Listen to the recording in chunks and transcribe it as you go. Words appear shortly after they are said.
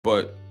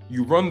but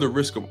you run the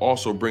risk of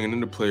also bringing in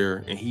the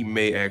player and he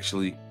may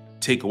actually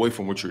take away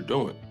from what you're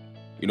doing.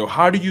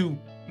 How do you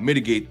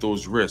mitigate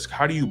those risks?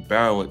 How do you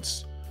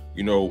balance,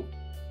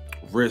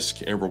 risk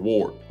and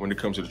reward when it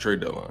comes to the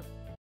trade deadline?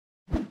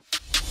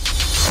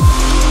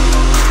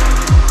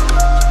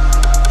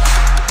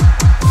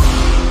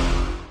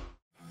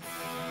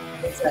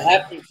 It's a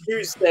happy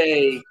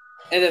Tuesday,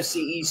 NFC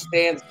East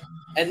fans,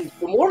 and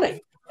good morning,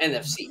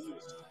 NFC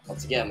East.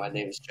 Once again, my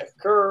name is Jeff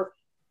Kerr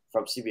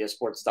from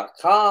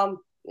CBSSports.com,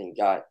 and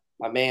got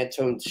my man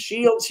Tone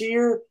Shields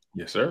here.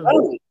 Yes, sir.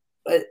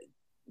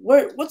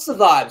 What's the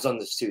vibes on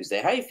this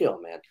Tuesday? How you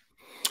feeling, man?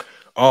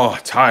 Oh,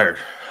 tired.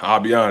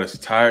 I'll be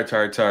honest. Tired.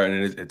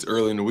 And it's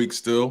early in the week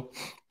still.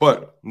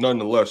 But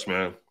nonetheless,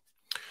 man,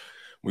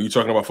 when you're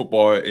talking about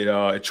football,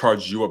 it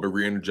charges you up, it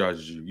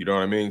re-energizes you. You know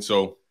what I mean?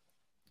 So,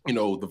 the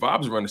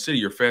vibes around the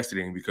city are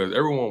fascinating because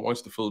everyone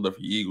wants the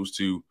Philadelphia Eagles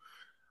to,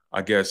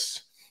 I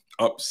guess,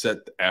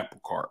 upset the apple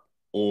cart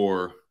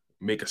or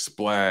make a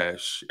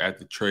splash at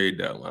the trade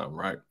deadline,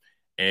 right?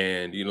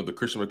 And, the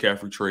Christian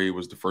McCaffrey trade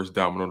was the first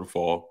domino to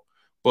fall.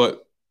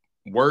 But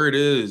word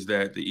is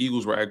that the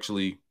Eagles were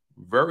actually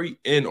very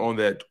in on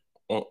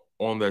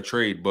that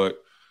trade, but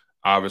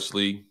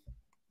obviously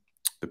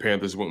the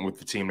Panthers went with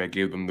the team that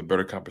gave them the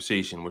better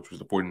compensation, which was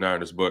the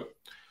 49ers. But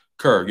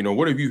Kerr,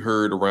 what have you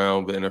heard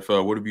around the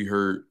NFL? What have you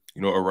heard,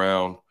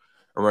 around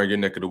your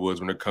neck of the woods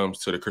when it comes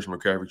to the Christian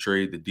McCaffrey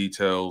trade, the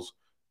details,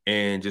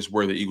 and just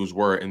where the Eagles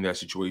were in that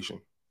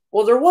situation?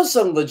 Well, there was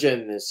some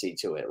legitimacy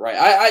to it,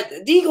 right?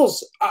 The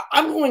Eagles,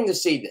 I'm going to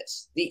say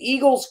this. The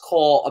Eagles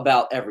call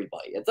about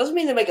everybody. It doesn't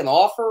mean they make an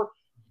offer,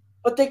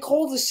 but they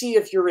call to see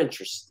if you're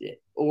interested,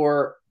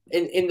 or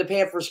in the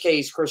Panthers'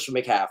 case, Christian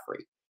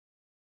McCaffrey.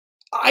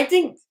 I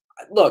think,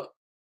 look,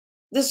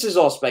 this is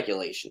all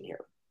speculation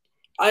here.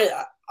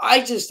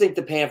 I just think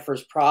the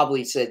Panthers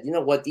probably said, you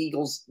know what, the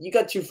Eagles, you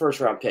got 2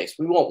 first-round picks.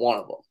 We want one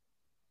of them.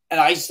 And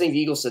I just think the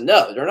Eagles said,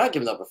 no, they're not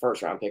giving up a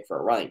first-round pick for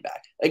a running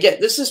back. Again,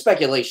 this is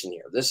speculation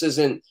here. This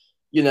isn't,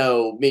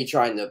 me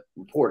trying to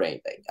report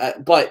anything.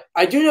 But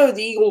I do know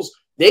the Eagles,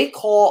 they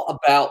call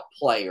about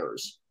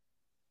players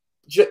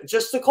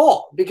just to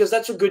call, because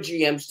that's what good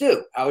GMs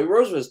do. Howie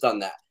Roseman's done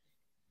that.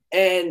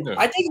 And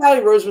I think Howie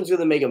Roseman's going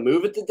to make a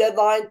move at the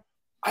deadline.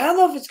 I don't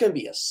know if it's going to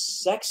be a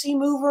sexy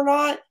move or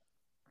not,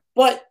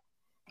 but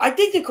I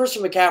think the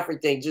Christian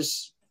McCaffrey thing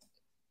just,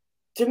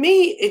 to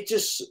me,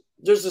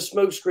 there's a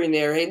smoke screen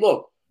there. Hey,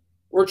 look,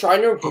 we're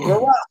trying to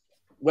grow up,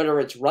 whether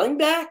it's running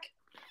back,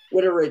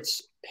 whether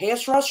it's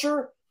pass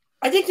rusher.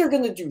 I think they're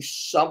going to do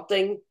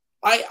something.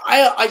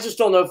 I just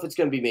don't know if it's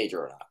going to be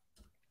major or not.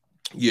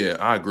 Yeah,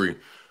 I agree.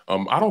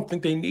 I don't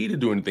think they need to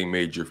do anything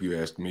major, if you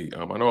ask me.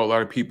 I know a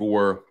lot of people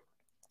were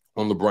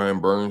on the Brian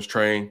Burns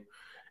train,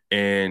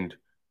 and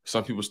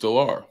some people still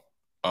are.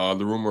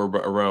 The rumor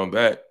around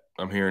that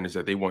I'm hearing is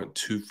that they want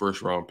 2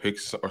 first-round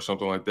picks or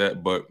something like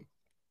that. But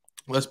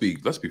let's be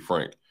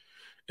frank.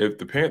 If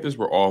the Panthers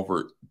were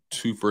offered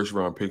 2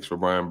 first-round picks for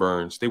Brian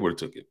Burns, they would have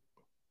took it.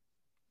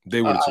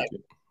 They would have took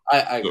it.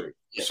 I agree.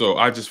 Yeah. So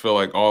I just feel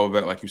like all of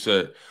that, like you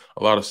said,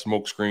 a lot of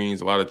smoke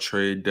screens, a lot of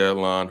trade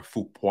deadline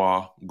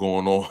football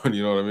going on.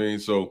 You know what I mean?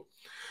 So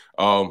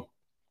I'm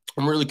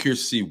really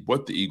curious to see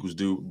what the Eagles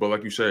do. But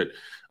like you said,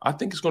 I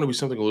think it's going to be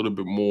something a little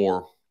bit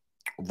more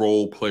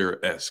role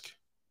player-esque.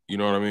 You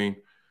know what I mean?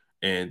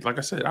 And like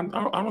I said, I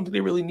don't think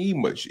they really need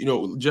much.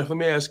 Jeff, let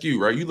me ask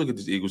you, right? You look at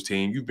this Eagles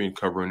team. You've been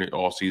covering it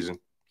all season.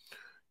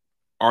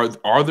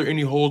 Are there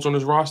any holes on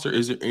this roster?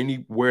 Is there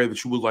anywhere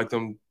that you would like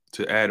them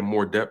to add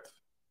more depth?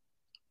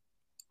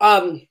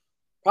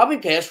 Probably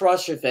pass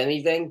rush, if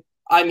anything.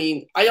 I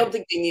mean, I don't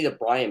think they need a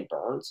Brian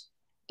Burns,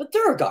 but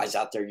there are guys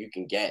out there you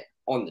can get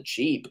on the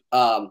cheap.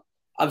 I'm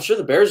sure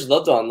the Bears would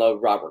love to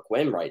unload Robert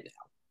Quinn right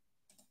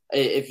now.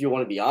 If you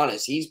want to be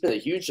honest, he's been a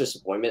huge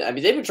disappointment. I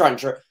mean, they've been trying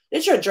to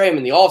trade him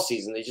in the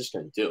offseason. They just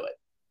couldn't do it.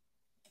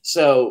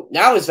 So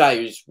now his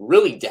value is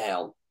really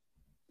down.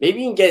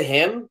 Maybe you can get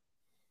him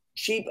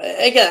cheap.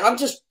 Again, I'm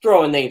just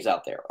throwing names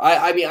out there.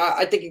 I mean,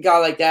 I think a guy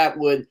like that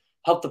would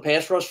help the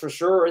pass rush for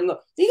sure. And the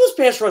Eagles'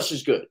 pass rush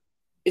is good.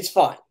 It's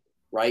fine,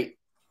 right?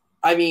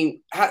 I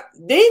mean,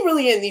 they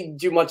really didn't need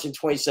to do much in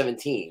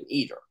 2017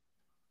 either.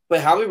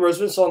 But Howie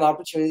Roseman saw an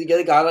opportunity to get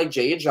a guy like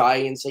Jay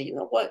Ajayi and say, you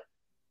know what?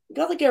 We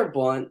got LeGarrette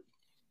Blount,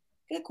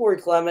 got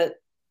Corey Clement,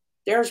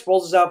 Darren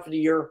Sproles is out for the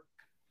year.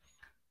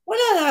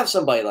 Why not have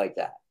somebody like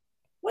that?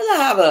 Why not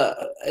have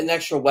an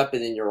extra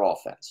weapon in your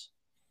offense?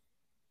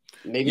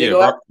 Maybe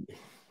go out.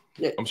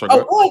 Yeah. I'm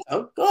sorry. Go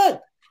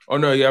ahead. Oh,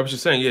 no, yeah, I was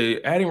just saying,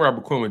 adding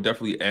Robert Quinn would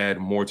definitely add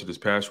more to this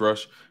pass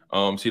rush.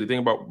 See, the thing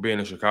about being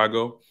in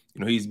Chicago,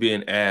 he's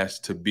being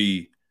asked to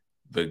be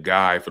the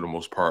guy for the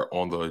most part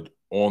on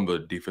the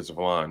defensive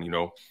line,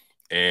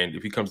 and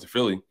if he comes to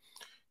Philly,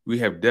 we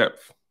have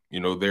depth.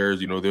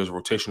 There's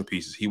rotational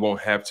pieces. He won't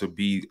have to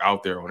be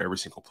out there on every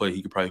single play.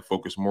 He could probably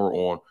focus more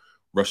on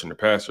rushing the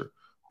passer.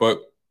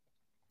 But,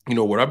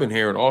 what I've been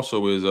hearing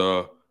also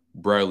is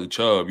Bradley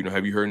Chubb.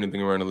 Have you heard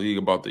anything around the league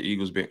about the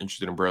Eagles being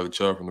interested in Bradley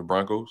Chubb from the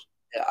Broncos?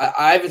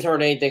 I haven't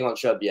heard anything on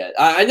Chubb yet.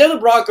 I know the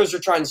Broncos are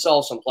trying to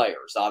sell some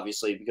players,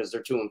 obviously, because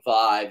they're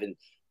 2-5, and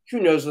who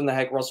knows when the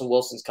heck Russell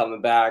Wilson's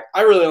coming back.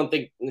 I really don't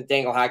think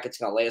Nathaniel Hackett's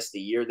going to last a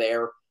year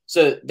there.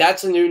 So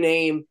that's a new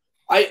name.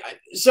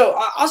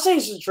 I'll say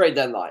this is a trade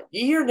deadline.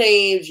 You hear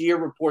names, you hear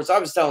reports. I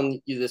was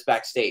telling you this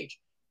backstage.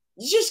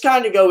 You just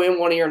kind of go in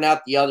one ear and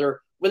out the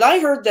other. When I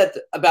heard that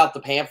about the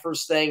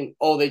Panthers thing,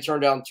 they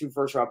turned down 2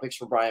 first-round picks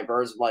for Brian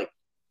Burns, I'm like,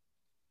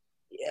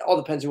 yeah, it all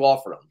depends who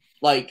offered them.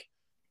 Like,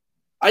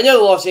 I know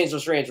the Los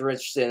Angeles Rams are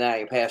interested in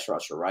adding a pass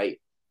rusher, right?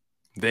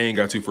 They ain't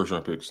got 2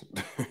 first-round picks.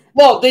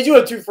 Well, they do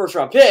have 2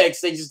 first-round picks.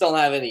 They just don't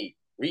have any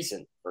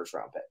recent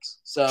first-round picks.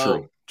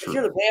 So True. If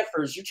you're the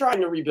Panthers, you're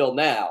trying to rebuild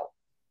now.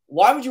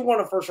 Why would you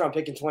want a first-round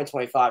pick in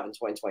 2025 and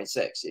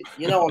 2026?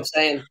 You know what I'm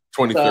saying?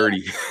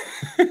 2030.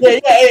 Yeah,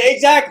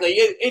 exactly.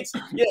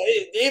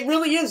 It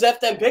really is F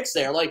them picks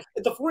there. Like,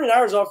 if the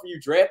 49ers offer you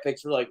draft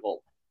picks, we're like,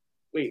 well,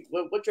 wait,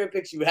 what draft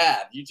picks you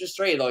have? You just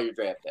traded all your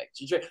draft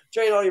picks. You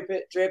traded all your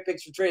draft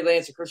picks for Trey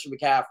Lance and Christian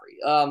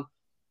McCaffrey.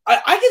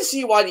 I can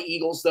see why the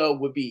Eagles, though,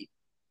 would be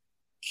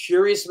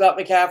curious about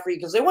McCaffrey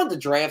because they wanted to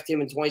draft him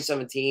in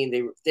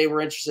 2017. They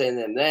were interested in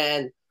him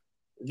then.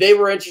 They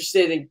were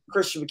interested in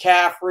Christian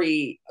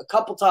McCaffrey a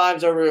couple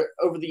times over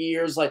the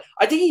years. Like,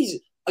 I think he's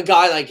a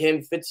guy like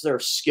him fits their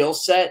skill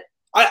set.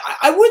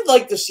 I would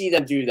like to see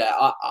them do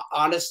that.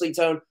 Honestly,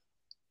 Tone,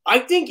 I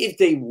think if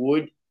they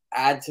would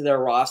add to their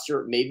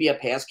roster, maybe a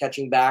pass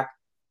catching back.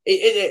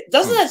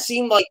 Doesn't that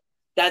seem like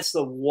that's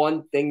the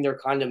one thing they're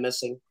kind of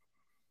missing?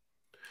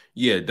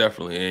 Yeah,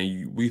 definitely.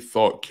 And we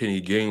thought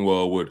Kenny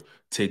Gainwell would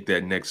take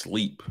that next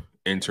leap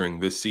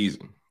entering this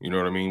season. You know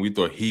what I mean? We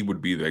thought he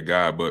would be that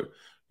guy, but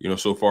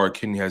so far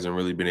Kenny hasn't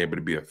really been able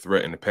to be a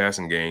threat in the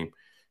passing game.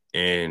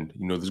 And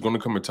there's going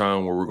to come a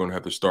time where we're going to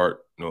have to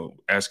start,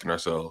 asking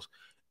ourselves,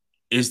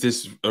 is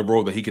this a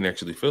role that he can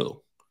actually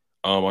fill?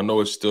 I know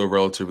it's still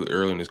relatively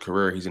early in his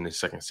career. He's in his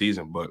 2nd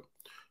season, but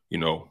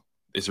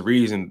it's a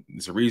reason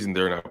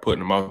they're not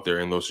putting him out there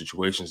in those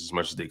situations as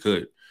much as they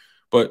could.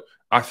 But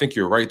I think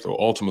you're right, though.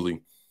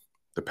 Ultimately,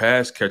 the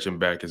pass catching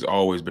back has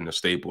always been a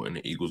staple in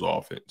the Eagles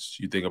offense.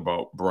 You think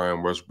about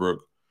Brian Westbrook,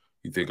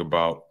 you think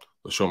about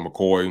LaShawn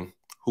McCoy,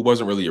 who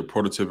wasn't really a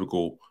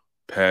prototypical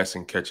pass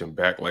and catching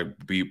back like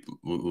B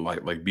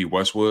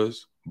West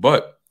was,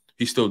 but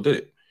he still did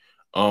it.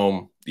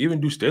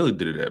 Even Deuce Staley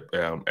did it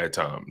at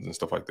times and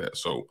stuff like that.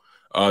 So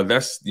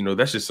that's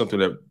just something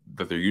that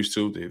they're used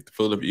to. The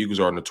Philadelphia Eagles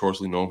are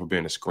notoriously known for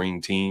being a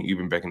screen team,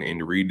 even back in the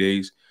Andy Reid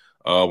days.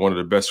 One of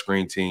the best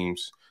screen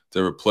teams to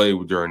ever play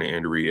during the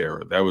Andy Reid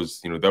era. That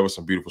was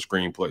some beautiful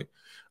screenplay.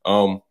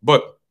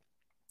 But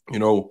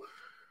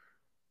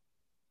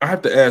I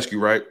have to ask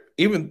you, right?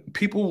 Even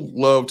people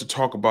love to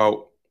talk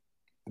about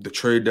the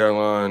trade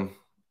deadline,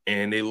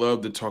 and they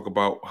love to talk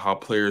about how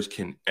players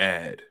can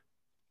add.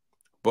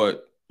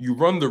 But you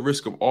run the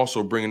risk of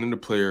also bringing in a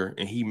player,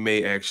 and he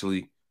may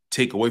actually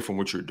take away from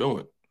what you're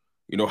doing.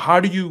 How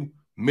do you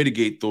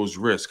mitigate those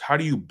risks? How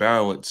do you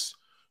balance,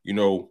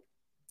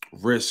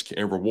 risk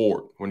and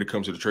reward when it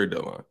comes to the trade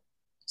deadline?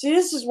 See,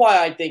 this is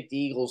why I think the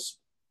Eagles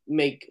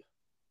make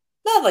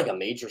not like a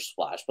major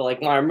splash, but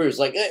like minor moves.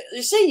 Like,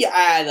 say you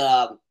add,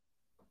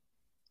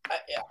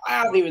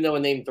 I don't even know a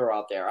name to throw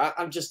out there.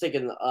 I'm just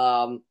thinking,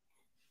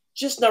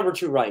 just number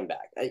 2 running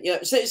back.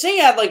 Say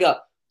you had like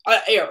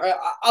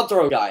I'll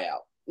throw a guy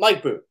out,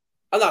 Mike Boone.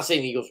 I'm not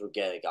saying the Eagles would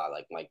get a guy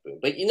like Mike Boone,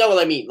 but you know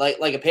what I mean?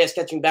 Like a pass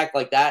catching back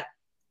like that.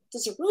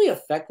 Does it really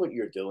affect what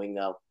you're doing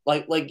though?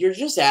 Like you're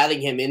just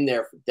adding him in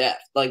there for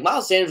depth. Like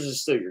Miles Sanders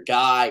is still your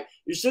guy.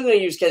 You're still going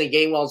to use Kenny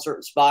Gainwell in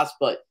certain spots,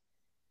 but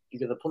you're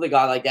going to put a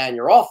guy like that in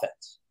your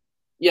offense.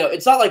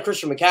 It's not like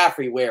Christian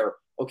McCaffrey where,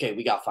 okay,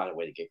 we got to find a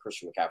way to get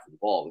Christian McCaffrey the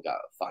ball. We got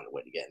to find a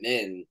way to get him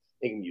in,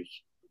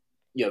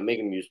 make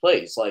him use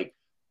plays. Like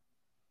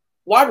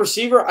wide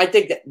receiver, I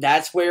think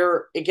that's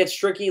where it gets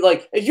tricky.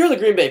 Like if you're the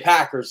Green Bay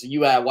Packers and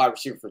you add wide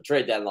receiver for the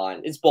trade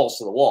deadline, it's balls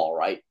to the wall,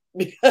 right?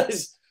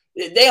 Because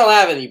they don't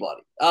have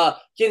anybody.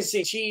 Kansas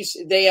City Chiefs,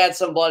 they add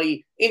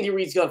somebody. Andy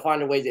Reid's going to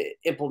find a way to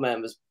implement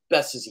him as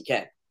best as he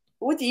can.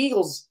 But with the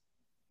Eagles,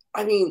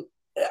 I mean,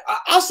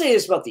 I'll say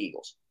this about the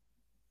Eagles.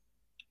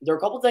 There are a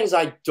couple things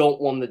I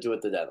don't want them to do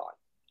at the deadline.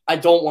 I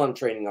don't want them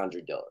trading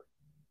Andre Dillard.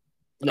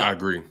 No. I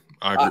agree.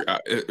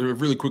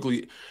 Really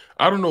quickly,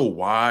 I don't know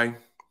why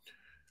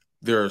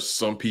there are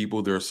some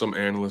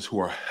analysts who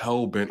are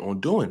hell-bent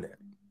on doing that.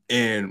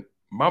 And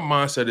my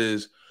mindset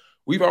is,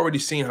 we've already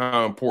seen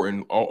how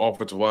important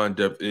offensive line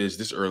depth is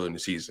this early in the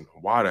season.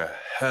 Why the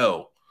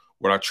hell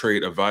would I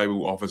trade a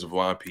valuable offensive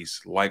line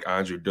piece like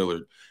Andre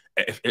Dillard,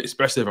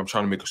 especially if I'm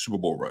trying to make a Super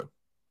Bowl run?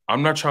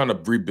 I'm not trying to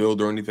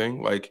rebuild or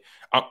anything. Like,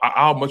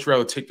 I'll much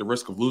rather take the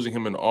risk of losing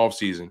him in the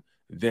offseason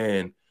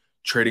than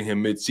trading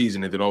him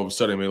mid-season and then all of a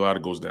sudden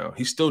Mailata goes down.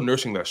 He's still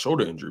nursing that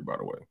shoulder injury, by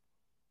the way.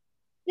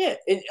 Yeah,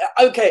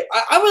 okay.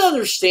 I would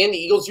understand the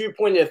Eagles'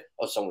 viewpoint if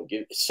someone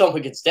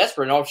gets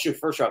desperate and I'll shoot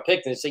first-round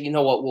pick and say, you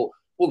know what, we'll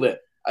live.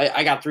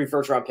 I got 3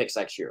 first-round picks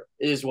next year.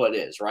 It is what it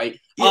is, right?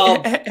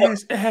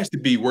 It has to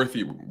be worth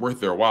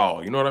their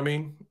while. You know what I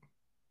mean?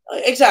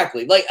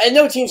 Exactly. Like, and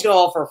no team's going to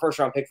offer a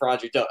first-round pick for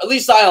Andre Dillard. At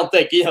least I don't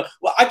think.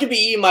 Well, I could be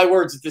eating my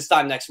words at this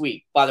time next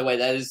week. By the way,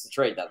 that is the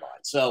trade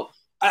deadline. So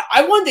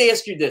I wanted to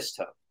ask you this,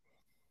 Tone.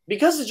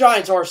 Because the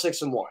Giants are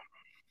 6-1,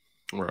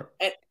 Right.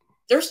 and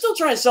they're still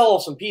trying to sell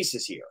off some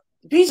pieces here.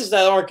 Pieces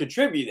that aren't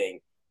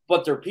contributing,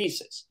 but they're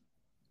pieces.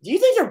 Do you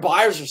think they're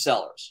buyers or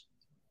sellers?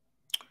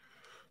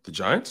 The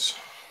Giants?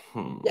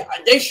 Yeah,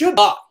 they should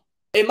buy.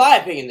 In my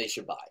opinion, they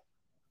should buy.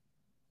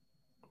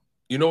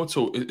 You know what?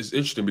 So it's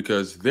interesting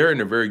because they're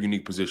in a very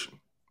unique position.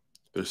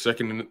 They're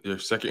second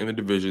in the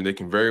division. They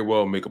can very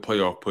well make a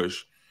playoff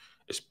push.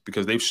 It's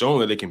because they've shown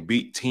that they can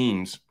beat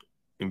teams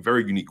in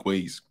very unique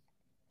ways.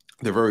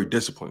 They're very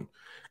disciplined,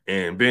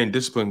 and being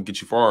disciplined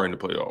gets you far in the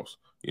playoffs.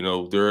 You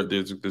know,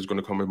 there's going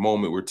to come a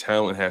moment where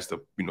talent has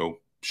to,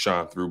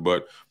 shine through.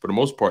 But for the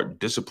most part,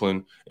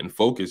 discipline and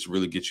focus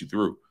really get you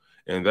through,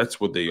 and that's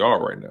what they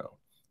are right now.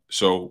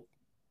 So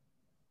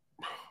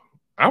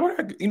I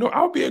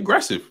would be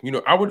aggressive.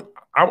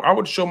 I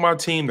would show my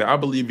team that I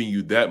believe in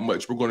you that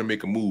much. We're going to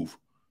make a move.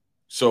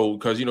 So,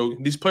 because,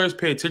 these players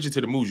pay attention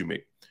to the moves you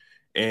make.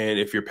 And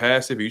if you're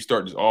passive, if you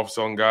start just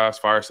off-selling guys,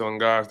 fire-selling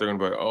guys, they're going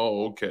to be like,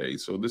 oh, okay,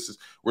 so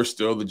we're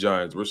still the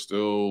Giants. We're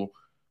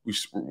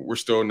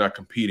still not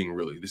competing,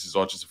 really. This is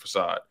all just a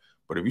facade.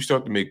 But if you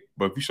start to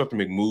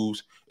make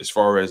moves as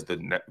far as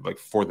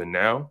for the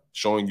now,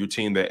 showing your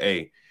team that,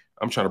 hey,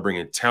 I'm trying to bring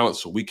in talent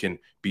so we can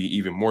be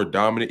even more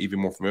dominant, even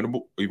more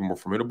formidable.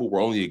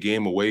 We're only a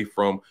game away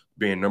from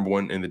being number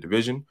one in the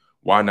division.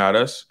 Why not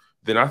us?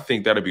 Then I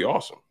think that'd be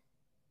awesome.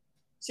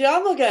 See,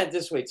 I'm looking at it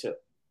this way too.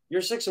 You're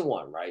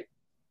 6-1, right?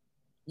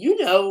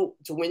 To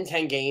win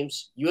 10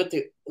 games, you have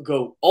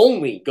to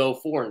only go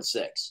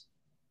 4-6.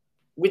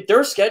 With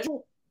their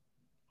schedule,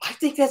 I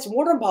think that's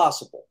more than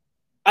possible.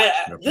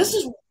 This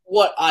is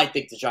what I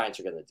think the Giants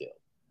are going to do.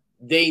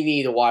 They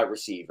need a wide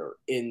receiver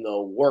in the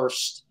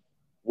worst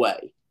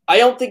way. I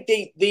don't think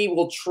they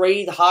will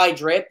trade high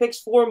draft picks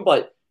for him,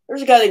 but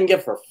there's a guy they can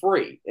get for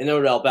free in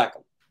Odell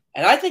Beckham.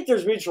 And I think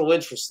there's mutual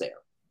interest there.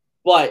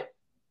 But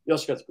you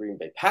also got the Green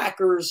Bay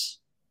Packers,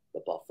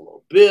 the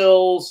Buffalo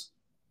Bills,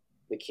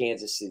 the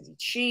Kansas City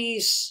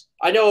Chiefs.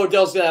 I know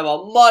Odell's going to have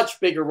a much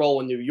bigger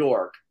role in New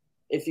York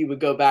if he would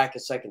go back a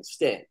second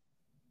stint.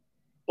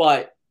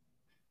 But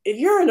if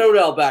you're an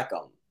Odell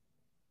Beckham,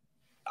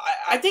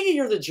 I think if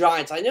you're the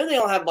Giants, I know they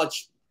don't have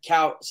much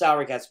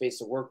salary cap space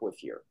to work with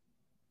here.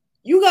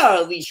 You got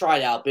to at least try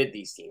to outbid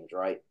these teams,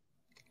 right?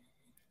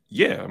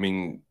 Yeah, I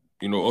mean,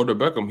 Odell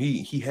Beckham,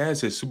 he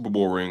has his Super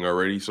Bowl ring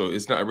already, so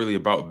it's not really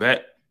about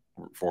that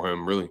for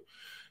him, really.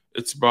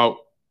 It's about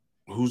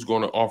who's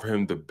going to offer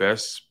him the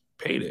best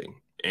payday.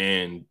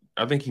 And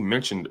I think he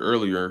mentioned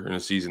earlier in the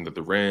season that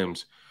the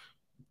Rams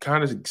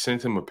kind of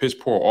sent him a piss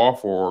poor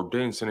offer or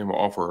didn't send him an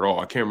offer at all.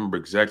 I can't remember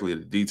exactly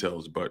the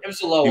details, but it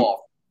was a low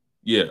offer.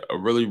 Yeah, a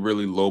really,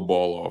 really low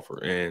ball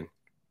offer. And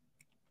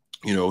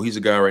he's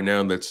a guy right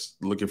now that's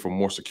looking for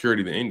more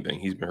security than anything.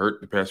 He's been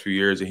hurt the past few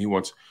years, and he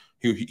wants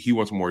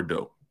more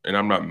dough. And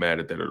I'm not mad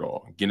at that at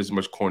all. Get as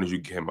much coin as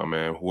you can, my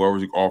man.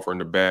 Whoever's offering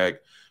the bag,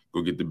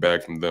 go get the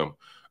bag from them.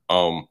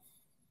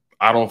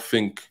 I don't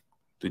think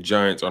the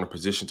Giants are in a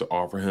position to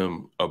offer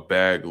him a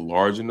bag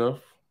large enough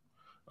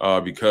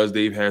because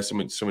they've had so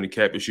many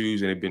cap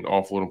issues and they've been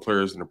offloading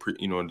players in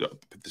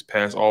this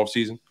past off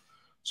season.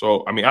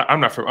 So I mean, I'm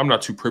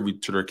not too privy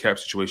to their cap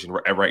situation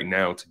right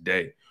now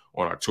today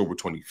on October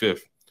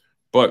 25th,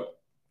 but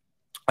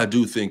I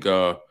do think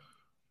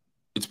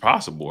it's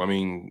possible. I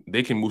mean,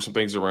 they can move some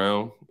things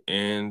around,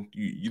 and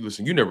you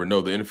listen. You never know.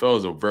 The NFL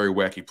is a very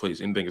wacky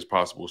place. Anything is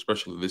possible,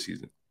 especially this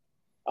season.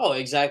 Oh,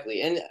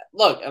 exactly. And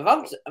look,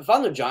 if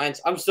I'm the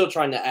Giants, I'm still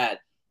trying to add.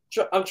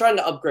 I'm trying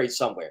to upgrade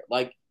somewhere.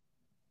 Like,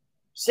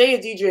 say a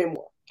DJ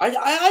Moore.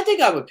 I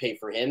think I would pay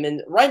for him,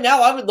 and right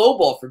now I would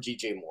lowball for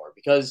DJ Moore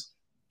because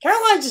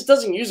Carolina just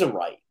doesn't use him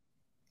right.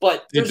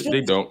 But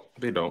they don't.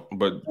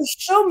 But there's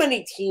so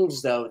many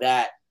teams though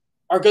that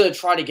are going to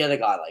try to get a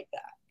guy like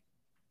that.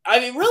 I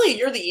mean, really,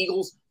 you're the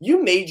Eagles.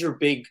 You made your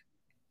big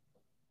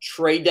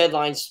trade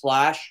deadline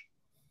splash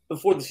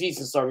before the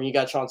season started when you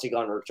got Chauncey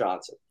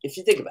Gardner-Johnson, if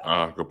you think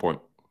about it. Good point.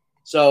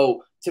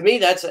 So, to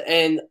me,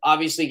 and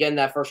obviously getting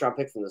that first-round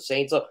pick from the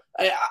Saints. So,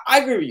 I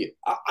agree with you.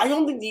 I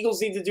don't think the Eagles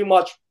need to do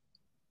much.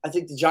 I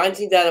think the Giants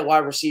need that at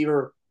wide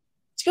receiver.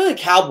 Let's go to the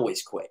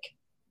Cowboys quick.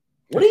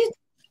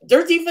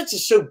 Their defense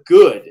is so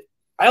good.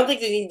 I don't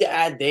think they need to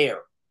add there.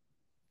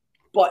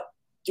 But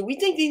do we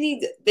think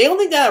they don't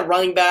think that at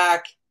running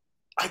back.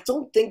 I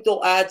don't think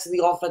they'll add to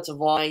the offensive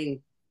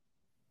line.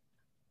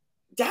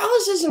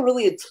 Dallas isn't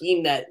really a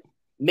team that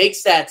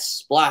makes that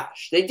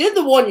splash. They did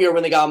the one year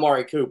when they got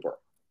Amari Cooper.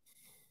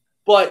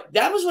 But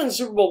that was when the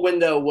Super Bowl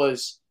window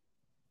was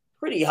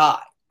pretty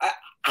high.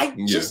 I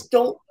just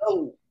don't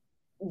know.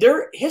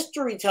 Their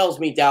history tells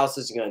me Dallas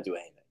isn't going to do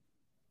anything.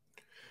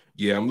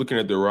 Yeah, I'm looking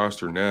at their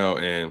roster now,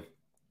 and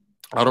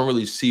I don't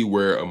really see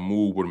where a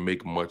move would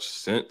make much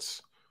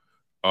sense.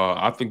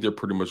 I think they're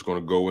pretty much going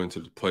to go into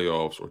the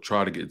playoffs or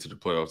try to get into the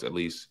playoffs at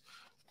least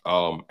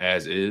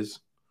as is.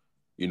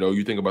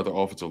 You think about the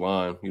offensive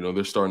line,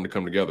 they're starting to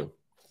come together.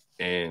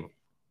 And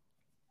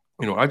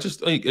I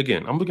just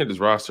again, I'm looking at this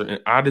roster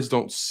and I just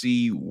don't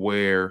see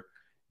where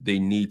they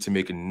need to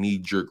make a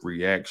knee-jerk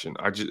reaction.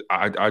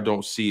 I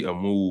don't see a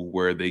move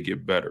where they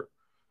get better.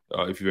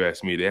 If you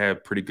ask me, they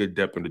have pretty good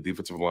depth on the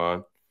defensive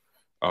line.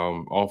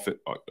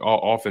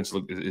 Offense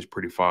is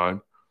pretty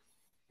fine.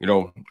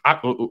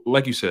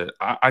 Like you said,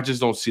 I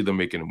just don't see them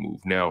making a move.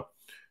 Now,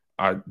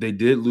 they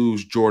did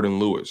lose Jordan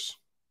Lewis.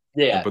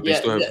 Yeah, but they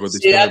still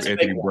have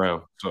Anthony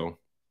Brown. So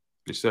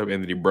they still have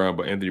Anthony Brown,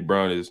 but Anthony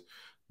Brown is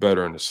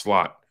better in the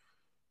slot.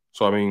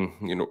 So I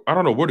mean, I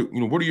don't know. What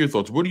are your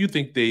thoughts? What do you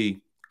think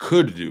they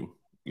could do?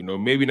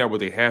 Maybe not what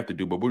they have to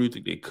do, but what do you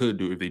think they could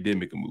do if they did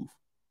make a move?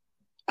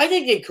 I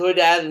think they could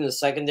add in the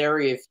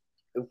secondary if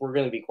we're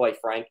going to be quite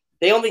frank.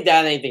 They don't need to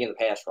add anything in the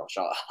pass rush.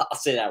 I'll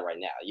say that right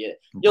now. You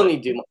don't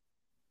need to do much.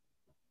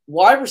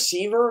 Wide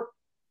receiver,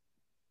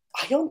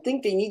 I don't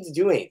think they need to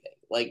do anything.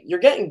 Like, you're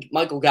getting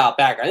Michael Gallup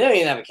back. I know he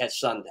didn't have a catch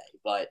Sunday,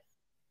 but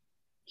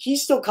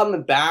he's still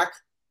coming back.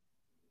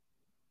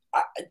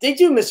 They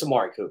do miss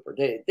Amari Cooper.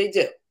 They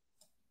do.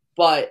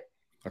 But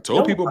I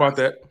told people about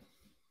that.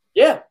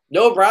 Yeah.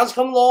 Noah Brown's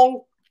coming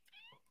along.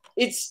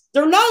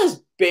 They're not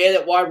as bad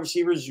at wide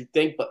receivers as you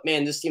think, but,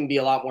 man, this team would be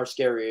a lot more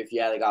scary if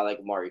you had a guy like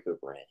Amari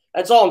Cooper in it.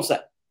 That's all I'm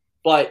saying.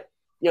 But,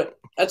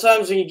 at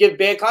times when you give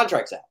bad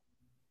contracts out.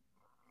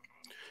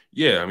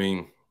 Yeah, I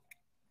mean,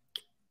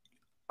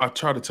 I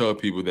try to tell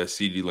people that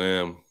CeeDee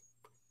Lamb,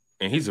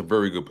 and he's a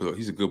very good player.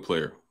 He's a good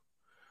player.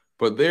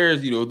 But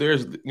there's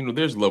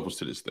levels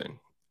to this thing.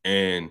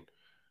 And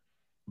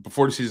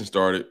before the season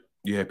started,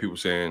 you had people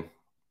saying,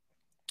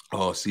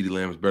 "Oh, CeeDee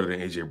Lamb is better than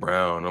AJ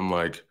Brown." I'm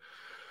like,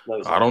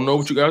 I don't know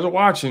what you guys are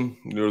watching.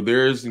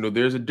 There's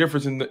a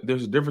difference in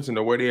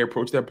the way they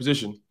approach that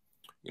position.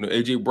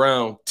 AJ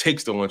Brown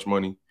takes the lunch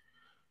money.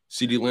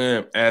 CeeDee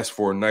Lamb asks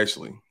for it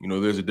nicely.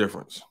 There's a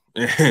difference.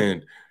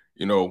 And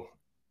I don't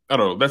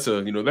know. That's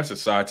a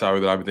side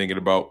topic that I've been thinking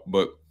about.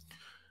 But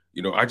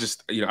I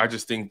just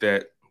think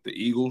that the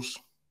Eagles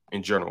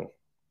in general,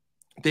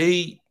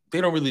 they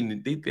don't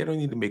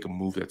need to make a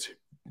move that's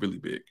really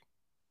big.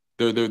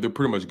 They're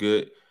pretty much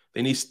good.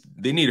 They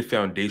need a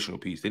foundational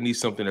piece. They need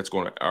something that's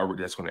going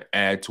to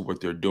add to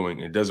what they're doing.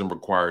 It doesn't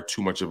require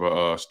too much of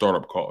a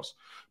startup cost.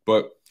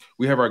 But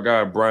we have our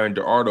guy Brian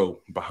DeArdo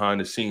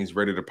behind the scenes,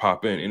 ready to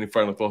pop in. Any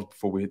final thoughts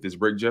before we hit this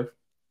break, Jeff?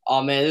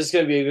 Oh man, this is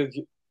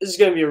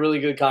going to be a really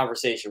good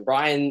conversation.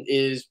 Brian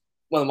is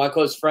one of my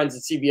close friends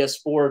at CBS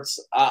Sports.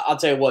 I'll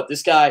tell you what,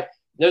 this guy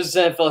knows his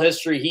NFL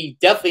history. He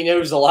definitely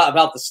knows a lot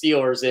about the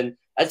Steelers, and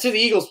that's who the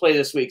Eagles play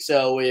this week.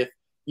 So if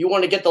you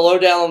want to get the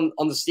lowdown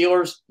on the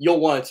Steelers, you'll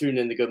want to tune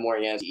in to Good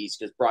Morning NFC East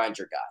because Brian's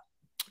your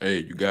guy. Hey,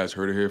 you guys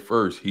heard it here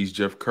first. He's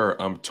Jeff Kerr.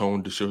 I'm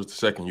Tone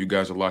DeShields II. You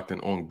guys are locked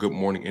in on Good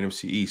Morning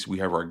NFC East. We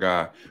have our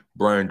guy,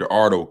 Brian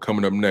DeArdo,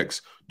 coming up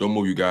next. Don't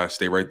move, you guys.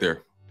 Stay right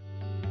there.